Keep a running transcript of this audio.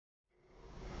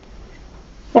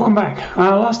Welcome back.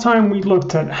 Last time we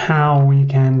looked at how we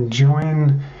can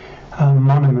join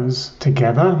monomers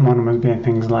together, monomers being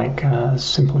things like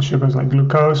simple sugars like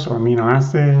glucose or amino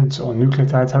acids or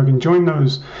nucleotides, how we can join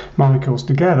those molecules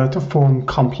together to form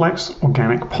complex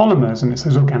organic polymers. And it's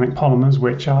those organic polymers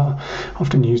which are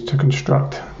often used to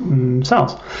construct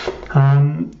cells.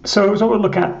 So what we'll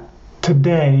look at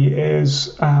today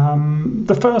is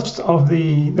the first of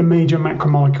the major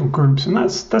macromolecule groups, and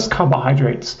that's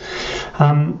carbohydrates.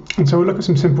 And so we'll look at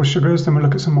some simple sugars, then we'll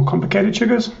look at some more complicated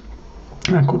sugars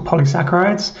called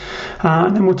polysaccharides,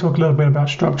 and then we'll talk a little bit about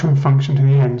structure and function to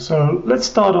the end. So let's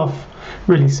start off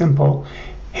really simple.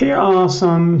 Here are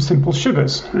some simple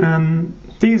sugars.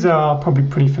 These are probably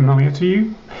pretty familiar to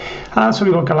you. So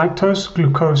we've got galactose,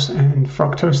 glucose, and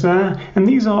fructose there, and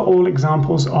these are all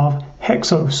examples of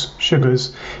hexose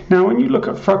sugars. Now, when you look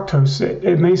at fructose,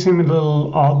 it may seem a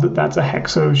little odd that that's a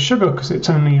hexose sugar because it's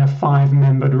only a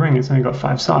 5-membered ring. It's only got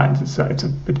 5 sides. It's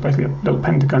basically a little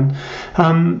pentagon.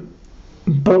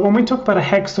 But when we talk about a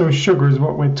hexose sugars,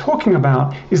 what we're talking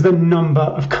about is the number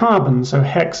of carbons. So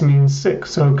hex means 6.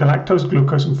 So galactose,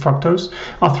 glucose, and fructose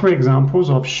are 3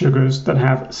 examples of sugars that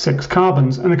have 6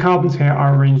 carbons. And the carbons here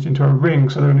are arranged into a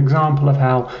ring. So they're an example of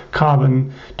how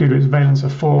carbon, due to its valence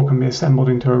of 4, can be assembled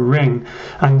into a ring.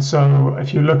 And so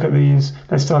if you look at these,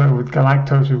 let's start over with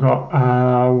galactose. We've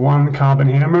got 1 carbon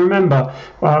here. And remember,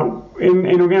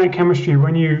 in organic chemistry,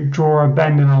 when you draw a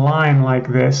bend in a line like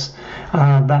this,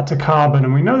 that's a carbon,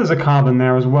 and we know there's a carbon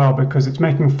there as well because it's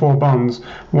making 4 bonds,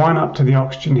 1 up to the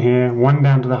oxygen here, 1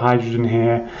 down to the hydrogen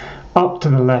here, up to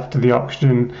the left to the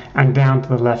oxygen, and down to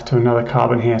the left to another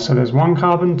carbon here. So there's 1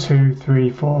 carbon, 2, 3,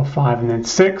 4, 5, and then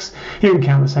 6. You can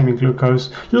count the same in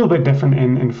glucose, a little bit different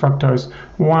in fructose.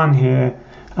 1 here,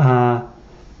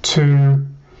 2,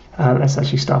 let's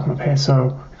actually start from up here.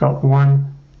 So we've got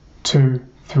 1, 2,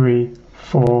 3,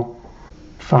 4,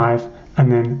 5,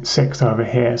 and then 6 over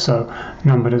here. So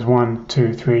numbered as 1,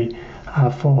 2, 3,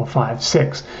 4, 5,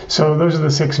 6. So those are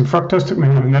the 6 in fructose. Took me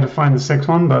a minute to find the 6th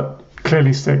one, but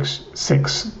clearly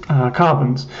 6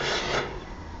 carbons.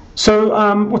 So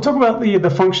we'll talk about the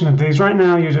function of these. Right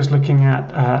now you're just looking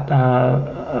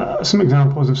at some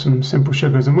examples of some simple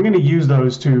sugars, and we're going to use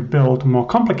those to build more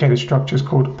complicated structures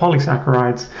called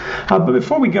polysaccharides. But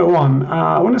before we go on,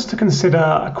 I want us to consider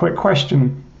a quick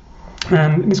question.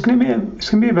 And it's going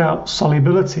to be about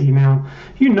solubility. Now,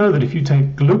 you know that if you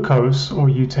take glucose or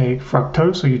you take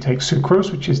fructose or you take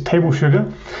sucrose, which is table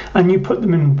sugar, and you put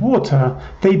them in water,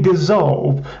 they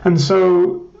dissolve. And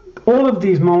so all of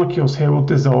these molecules here will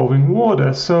dissolve in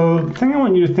water. So the thing I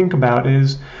want you to think about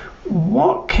is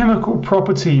what chemical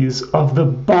properties of the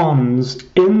bonds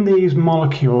in these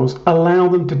molecules allow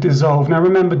them to dissolve. Now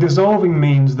remember, dissolving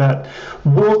means that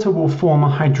water will form a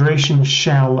hydration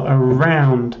shell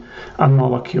around a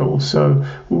molecule. So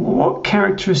what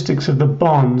characteristics of the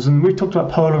bonds, and we've talked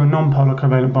about polar and non-polar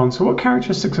covalent bonds, so what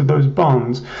characteristics of those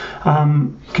bonds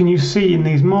can you see in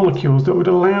these molecules that would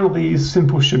allow these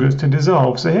simple sugars to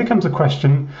dissolve? So here comes a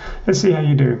question. Let's see how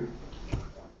you do.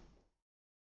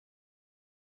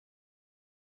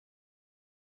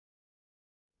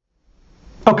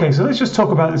 Okay, so let's just talk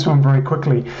about this one very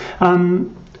quickly.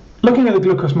 Looking at the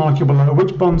glucose molecule below,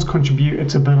 which bonds contribute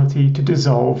its ability to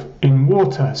dissolve in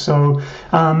water? So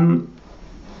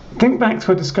think back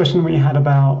to a discussion we had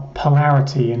about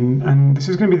polarity, and this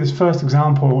is going to be this first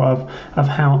example of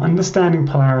how understanding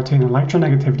polarity and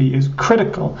electronegativity is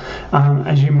critical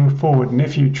as you move forward. And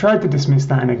if you try to dismiss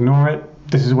that and ignore it,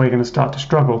 this is where you're going to start to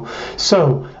struggle.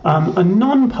 So a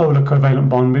non-polar covalent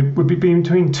bond would be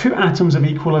between 2 atoms of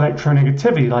equal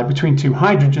electronegativity, like between 2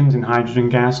 hydrogens in hydrogen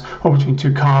gas, or between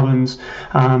 2 carbons,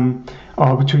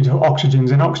 or between 2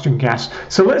 oxygens in oxygen gas.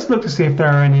 So let's look to see if there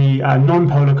are any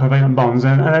non-polar covalent bonds,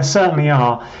 and there certainly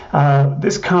are.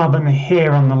 This carbon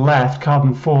here on the left,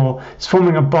 carbon 4, is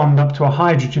forming a bond up to a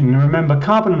hydrogen. And remember,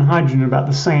 carbon and hydrogen are about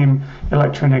the same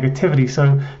electronegativity,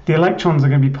 so the electrons are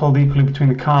going to be pulled equally between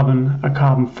the carbon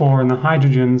 4 and the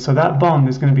hydrogen, so that bond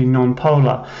is going to be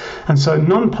non-polar. And so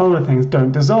non-polar things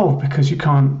don't dissolve because you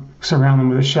can't surround them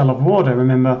with a shell of water.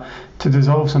 Remember, to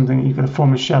dissolve something, you've got to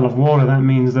form a shell of water. That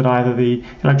means that either the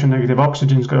electronegative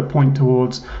oxygen's got to point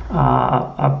towards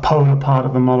a polar part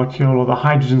of the molecule, or the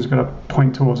hydrogen's got to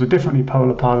point towards a differently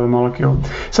polar part of the molecule.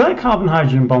 So that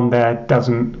carbon-hydrogen bond there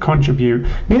doesn't contribute.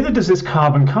 Neither does this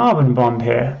carbon-carbon bond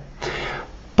here.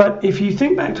 But if you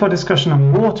think back to our discussion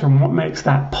on water and what makes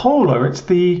that polar, it's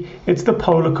the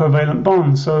polar covalent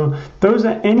bonds. So those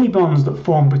are any bonds that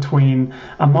form between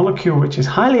a molecule which is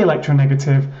highly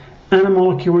electronegative and a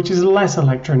molecule which is less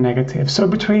electronegative. So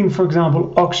between, for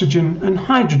example, oxygen and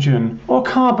hydrogen, or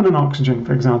carbon and oxygen,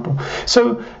 for example.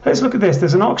 So let's look at this.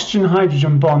 There's an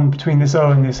oxygen-hydrogen bond between this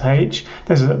O and this H.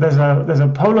 There's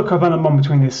a polar covalent bond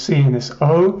between this C and this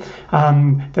O.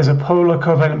 There's a polar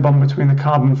covalent bond between the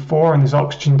carbon-4 and this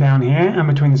oxygen down here, and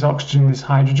between this oxygen and this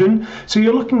hydrogen. So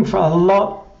you're looking for a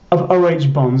lot of OH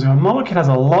bonds. If a molecule has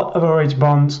a lot of OH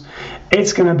bonds,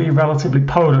 it's going to be relatively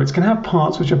polar. It's going to have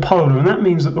parts which are polar, and that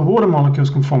means that the water molecules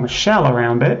can form a shell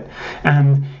around it.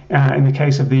 And in the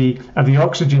case of the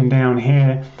oxygen down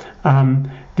here,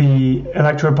 the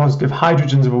electropositive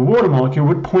hydrogens of a water molecule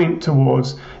would point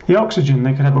towards the oxygen.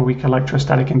 They could have a weak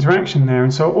electrostatic interaction there,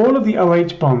 and so all of the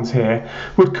OH bonds here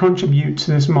would contribute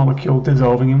to this molecule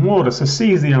dissolving in water. So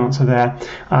C is the answer there.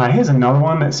 Here's another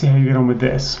one. Let's see how you get on with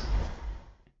this.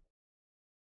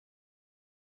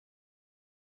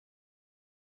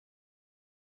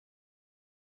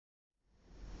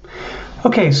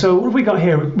 Okay, so what have we got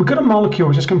here? We've got a molecule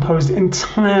which is composed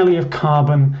entirely of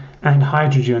carbon and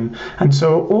hydrogen. And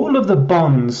so all of the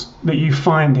bonds that you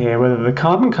find here, whether the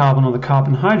carbon-carbon or the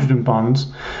carbon-hydrogen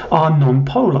bonds, are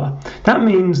non-polar. That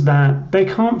means that they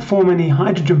can't form any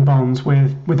hydrogen bonds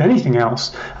with anything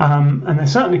else, and they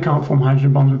certainly can't form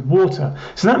hydrogen bonds with water.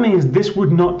 So that means this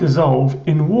would not dissolve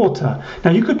in water.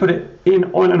 Now you could put it in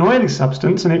an oily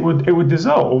substance and it would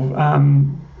dissolve,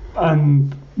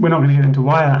 and we're not going to get into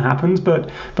why that happens, but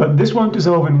this won't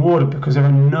dissolve in water because there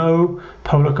are no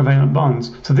polar covalent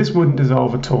bonds. So this wouldn't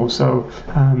dissolve at all. So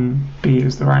B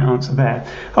is the right answer there.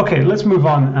 Okay, let's move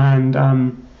on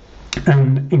and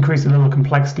increase a little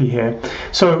complexity here.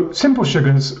 So simple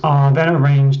sugars are then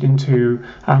arranged into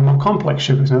more complex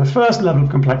sugars. Now the first level of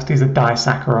complexity is a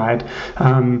disaccharide.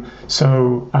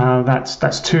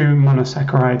 That's two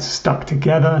monosaccharides stuck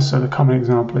together. So the common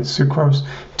example is sucrose.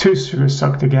 Two sugars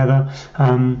stuck together.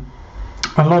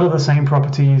 A lot of the same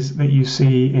properties that you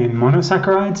see in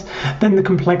monosaccharides. Then the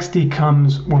complexity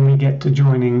comes when we get to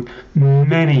joining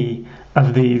many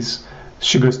of these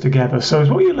sugars together. So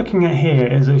what you're looking at here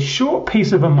is a short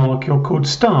piece of a molecule called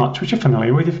starch, which you're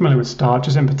familiar with. You're familiar with starch,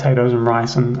 as in potatoes and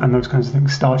rice and those kinds of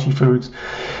things, starchy foods.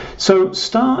 So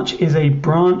starch is a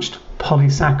branched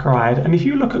polysaccharide, and if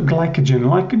you look at glycogen,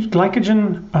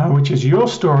 which is your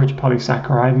storage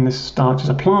polysaccharide, and this starch is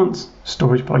a plant's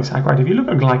storage polysaccharide, if you look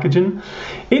at glycogen,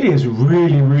 it is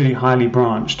really, really highly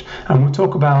branched, and we'll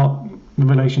talk about the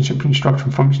relationship between structure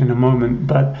and function in a moment,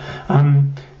 but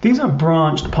these are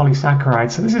branched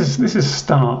polysaccharides, so this is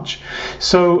starch.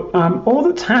 So all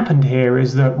that's happened here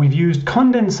is that we've used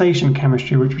condensation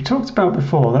chemistry, which we talked about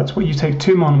before. That's where you take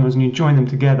two monomers and you join them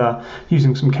together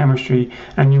using some chemistry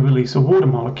and you release a water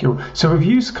molecule. So we've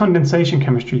used condensation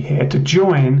chemistry here to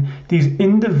join these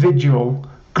individual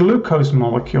glucose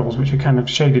molecules, which are kind of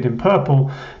shaded in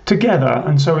purple, together.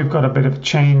 And so we've got a bit of a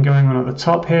chain going on at the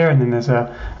top here, and then there's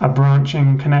a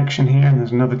branching connection here, and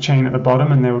there's another chain at the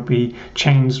bottom, and there would be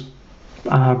chains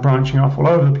branching off all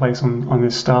over the place on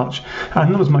this starch.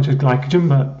 Not as much as glycogen,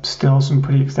 but still some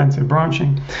pretty extensive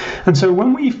branching. And so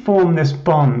when we form this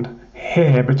bond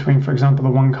here between, for example, the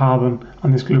 1 carbon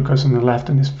on this glucose on the left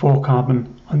and this 4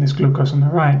 carbon on this glucose on the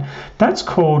right, that's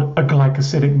called a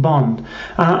glycosidic bond.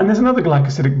 And there's another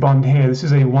glycosidic bond here. This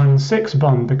is a 1,6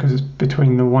 bond because it's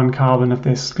between the 1 carbon of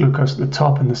this glucose at the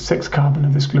top and the 6 carbon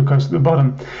of this glucose at the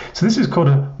bottom. So this is called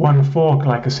a 1,4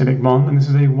 glycosidic bond, and this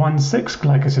is a 1,6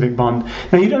 glycosidic bond.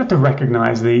 Now you don't have to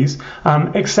recognize these,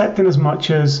 except in as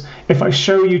much as if I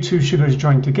show you two sugars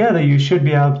joined together, you should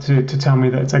be able to tell me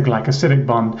that it's a glycosidic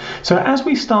bond. So as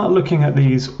we start looking at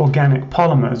these organic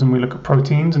polymers, and we look at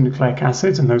proteins and nucleic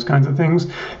acids and those kinds of things,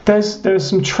 there's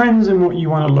some trends in what you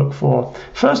want to look for.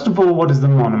 First of all, what is the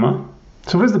monomer?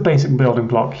 So what is the basic building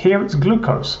block? Here it's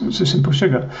glucose, which is a simple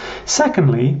sugar.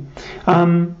 Secondly,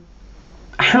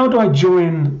 how do I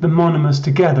join the monomers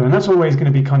together? And that's always going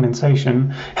to be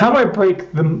condensation. How do I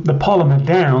break the polymer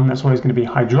down? That's always going to be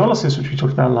hydrolysis, which we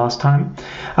talked about last time.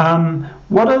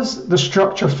 What is the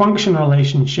structure-function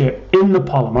relationship in the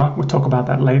polymer? We'll talk about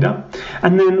that later.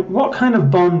 And then what kind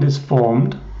of bond is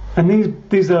formed? And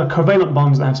these are covalent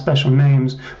bonds that have special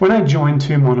names when I join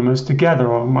two monomers together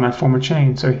or when I form a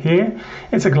chain. So here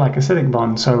it's a glycosidic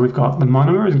bond. So we've got the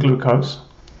monomer is glucose.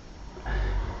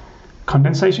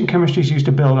 Condensation chemistry is used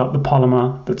to build up the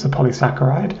polymer that's a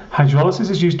polysaccharide. Hydrolysis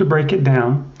is used to break it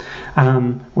down.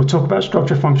 We'll talk about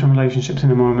structure-function relationships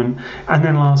in a moment. And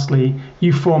then lastly,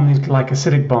 you form these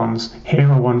glycosidic bonds. Here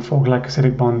a 1,4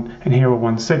 glycosidic bond and here a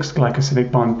 1,6 glycosidic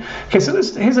bond. Okay, so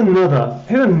here's another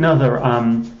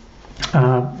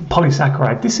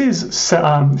polysaccharide. This is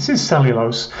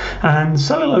cellulose, and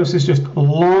cellulose is just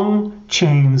long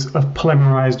chains of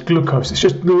polymerized glucose. It's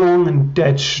just long and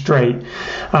dead straight.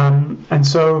 And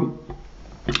so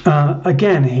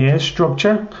again here,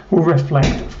 structure will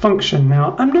reflect function.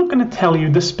 Now, I'm not going to tell you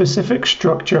the specific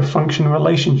structure-function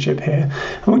relationship here.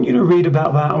 I want you to read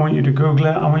about that. I want you to Google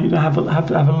it. I want you to have a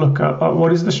look at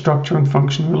what is the structure and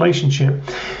function relationship.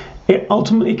 It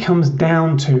ultimately comes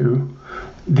down to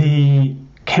the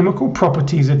chemical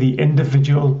properties of the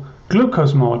individual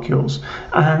glucose molecules,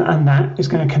 and that is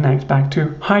going to connect back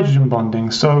to hydrogen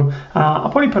bonding. So I'll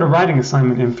probably put a writing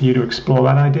assignment in for you to explore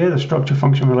that idea, the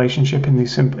structure-function relationship in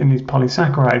these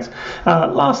polysaccharides.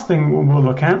 Last thing we'll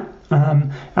look at,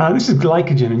 this is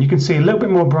glycogen, and you can see a little bit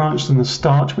more branched than the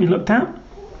starch we looked at.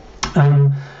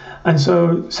 And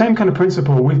so same kind of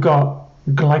principle, we've got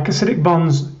glycosidic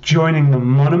bonds joining the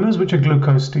monomers, which are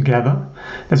glucose, together.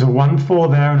 There's a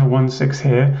 1,4 there and a 1,6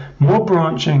 here. More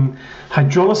branching.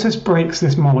 Hydrolysis breaks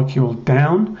this molecule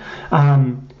down.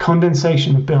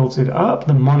 Condensation builds it up,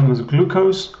 the monomers of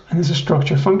glucose, and there's a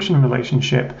structure-function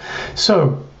relationship.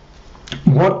 So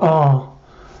what are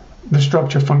the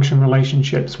structure-function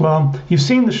relationships? Well, you've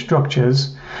seen the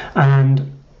structures,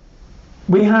 and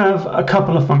we have a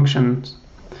couple of functions.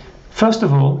 First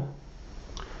of all,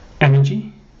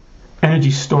 energy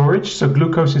storage, so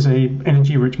glucose is a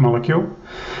energy-rich molecule.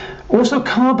 Also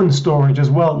carbon storage as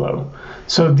well, though.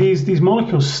 So these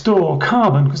molecules store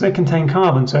carbon because they contain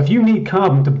carbon. So if you need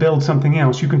carbon to build something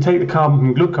else, you can take the carbon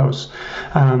from glucose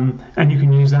and you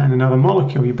can use that in another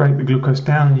molecule. You break the glucose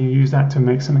down and you use that to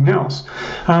make something else.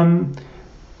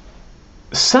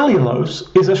 Cellulose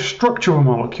is a structural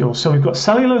molecule. So we've got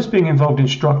cellulose being involved in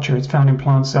structure. It's found in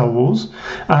plant cell walls.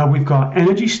 We've got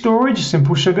energy storage,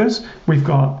 simple sugars. We've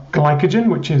got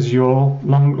glycogen, which is your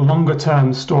longer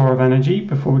term store of energy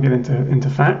before we get into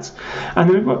fats. And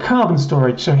then we've got carbon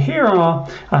storage. So here are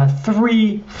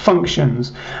three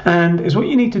functions. And what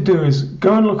you need to do is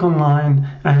go and look online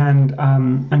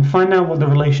and find out what the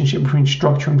relationship between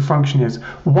structure and function is.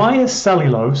 Why is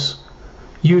cellulose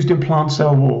used in plant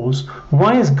cell walls?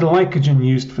 Why is glycogen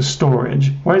used for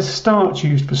storage? Why is starch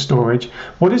used for storage?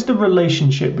 What is the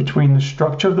relationship between the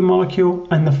structure of the molecule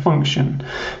and the function?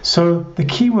 So the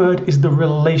key word is the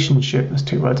relationship. There's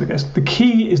two words, I guess. The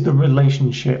key is the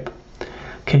relationship.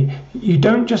 Okay, you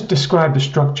don't just describe the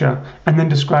structure and then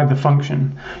describe the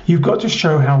function. You've got to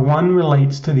show how one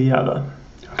relates to the other.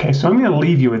 Okay, so I'm going to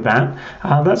leave you with that.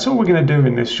 That's all we're going to do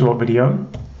in this short video.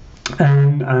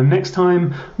 And next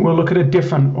time we'll look at a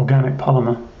different organic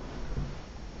polymer.